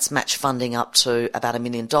 and that's match funding up to about $1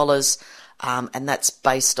 million. And that's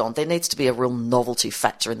based on, there needs to be a real novelty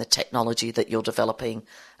factor in the technology that you're developing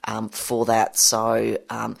for that. So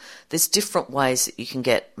there's different ways that you can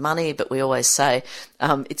get money, but we always say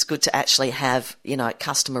it's good to actually have,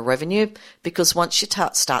 customer revenue, because once you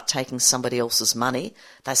start taking somebody else's money,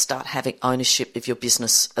 they start having ownership of your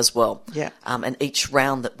business as well. Yeah. And each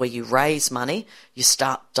round where you raise money, you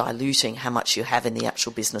start diluting how much you have in the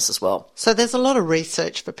actual business as well. So there's a lot of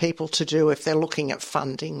research for people to do if they're looking at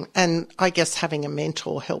funding, and I guess having a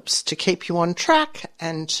mentor helps to keep you on track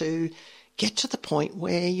and to get to the point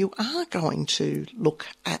where you are going to look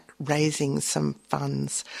at raising some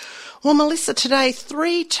funds. Well, Melissa, today,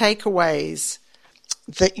 3 takeaways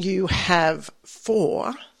that you have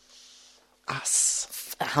for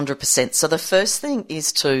us. 100%. So the first thing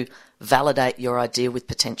is to validate your idea with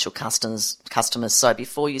potential customers. So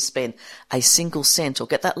before you spend a single cent or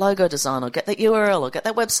get that logo design or get that URL or get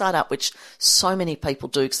that website up, which so many people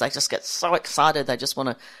do because they just get so excited, they just want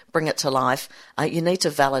to bring it to life, you need to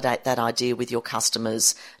validate that idea with your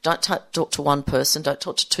customers. Don't talk to one person, don't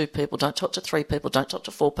talk to 2 people, don't talk to 3 people, don't talk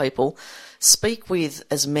to 4 people. Speak with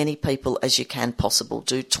as many people as you can possible.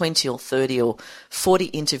 Do 20 or 30 or 40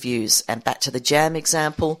 interviews. And back to the jam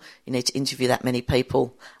example, you need to interview that many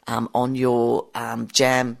people on your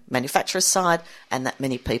jam manufacturer side and that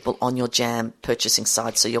many people on your jam purchasing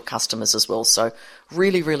side, so your customers as well. So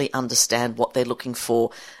really, really understand what they're looking for.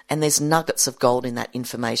 And there's nuggets of gold in that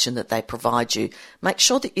information that they provide you. Make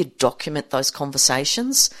sure that you document those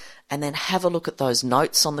conversations and then have a look at those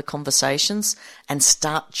notes on the conversations and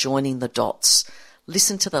start joining the dots.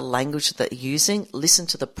 Listen to the language that they're using, listen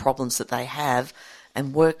to the problems that they have,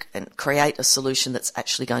 and work and create a solution that's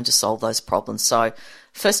actually going to solve those problems. So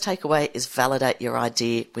first takeaway is validate your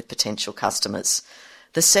idea with potential customers.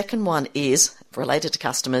 The second one is, related to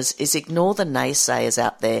customers, is ignore the naysayers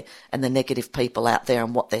out there and the negative people out there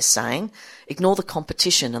and what they're saying. Ignore the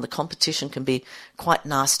competition, and the competition can be quite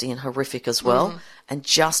nasty and horrific as well, and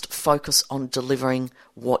just focus on delivering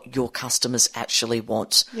what your customers actually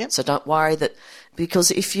want. Yep. So don't worry that,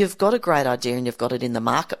 because if you've got a great idea and you've got it in the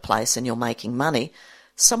marketplace and you're making money,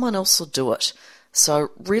 someone else will do it.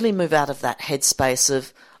 So really move out of that headspace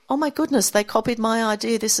of, oh my goodness, they copied my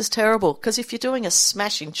idea, this is terrible. Because if you're doing a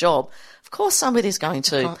smashing job, of course somebody's going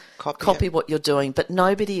to copy what you're doing, but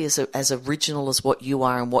nobody is as original as what you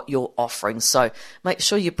are and what you're offering. So make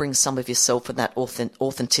sure you bring some of yourself and that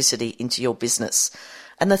authenticity into your business.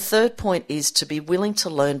 And the third point is to be willing to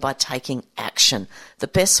learn by taking action. The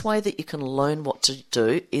best way that you can learn what to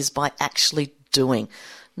do is by actually doing.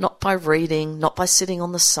 Not by reading, not by sitting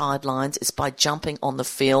on the sidelines. It's by jumping on the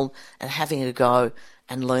field and having a go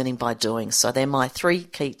and learning by doing. So they're my 3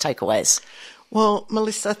 key takeaways. Well,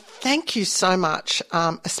 Melissa, thank you so much,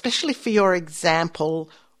 especially for your example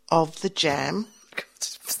of the jam.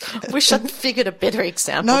 Wish I'd figured a better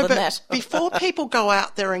example than that. Before people go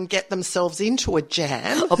out there and get themselves into a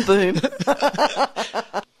jam... A boom.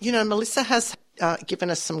 Melissa has given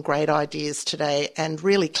us some great ideas today and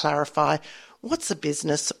really clarify what's a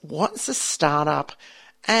business, what's a startup,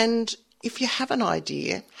 and if you have an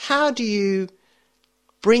idea, how do you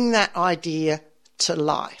bring that idea to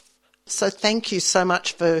life? So thank you so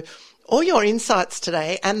much for all your insights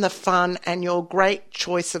today and the fun and your great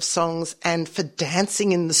choice of songs and for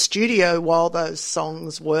dancing in the studio while those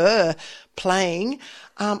songs were playing.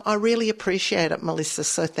 I really appreciate it, Melissa,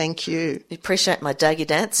 so thank you. You appreciate my daggy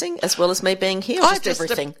dancing as well as me being here? I just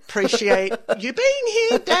everything? Appreciate you being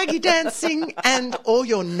here, daggy dancing, and all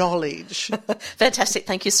your knowledge. Fantastic.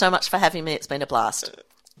 Thank you so much for having me. It's been a blast.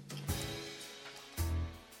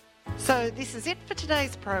 So this is it for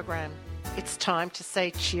today's program. It's time to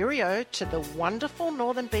say cheerio to the wonderful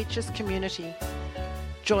Northern Beaches community.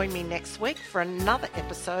 Join me next week for another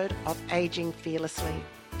episode of Aging Fearlessly.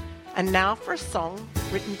 And now for a song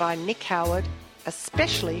written by Nick Howard,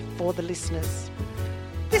 especially for the listeners.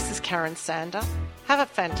 This is Karen Sander. Have a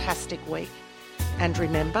fantastic week. And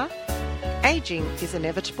remember, aging is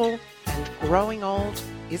inevitable and growing old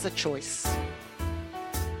is a choice.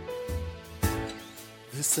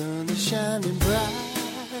 The sun is shining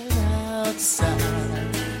bright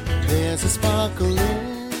outside. There's a sparkle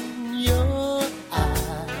in your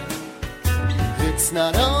eye. It's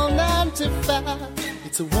not all 9 to 5.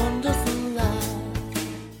 It's a wonderful life.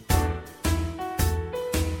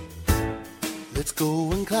 Let's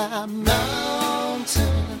go and climb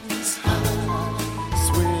mountains high,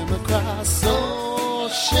 swim across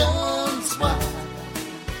oceans wide,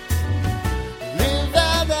 live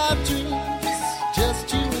out our dreams,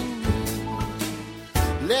 just you and me.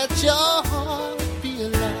 Let your heart be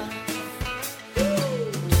alive.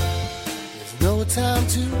 There's no time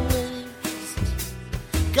to waste.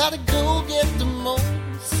 Gotta go get the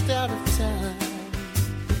most out of time.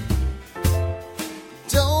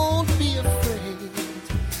 Don't be afraid,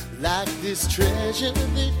 like this treasure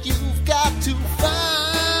that you've got to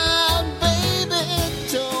find. Baby,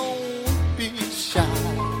 don't be shy.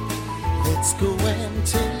 Let's go and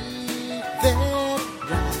take that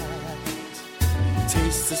ride.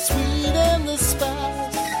 Taste the sweet and the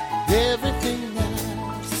spice, everything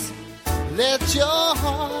nice. Let your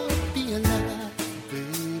heart be alive.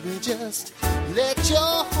 Baby, just let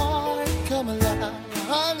your heart come alive,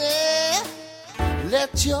 honey.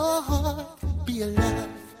 Let your heart be alive.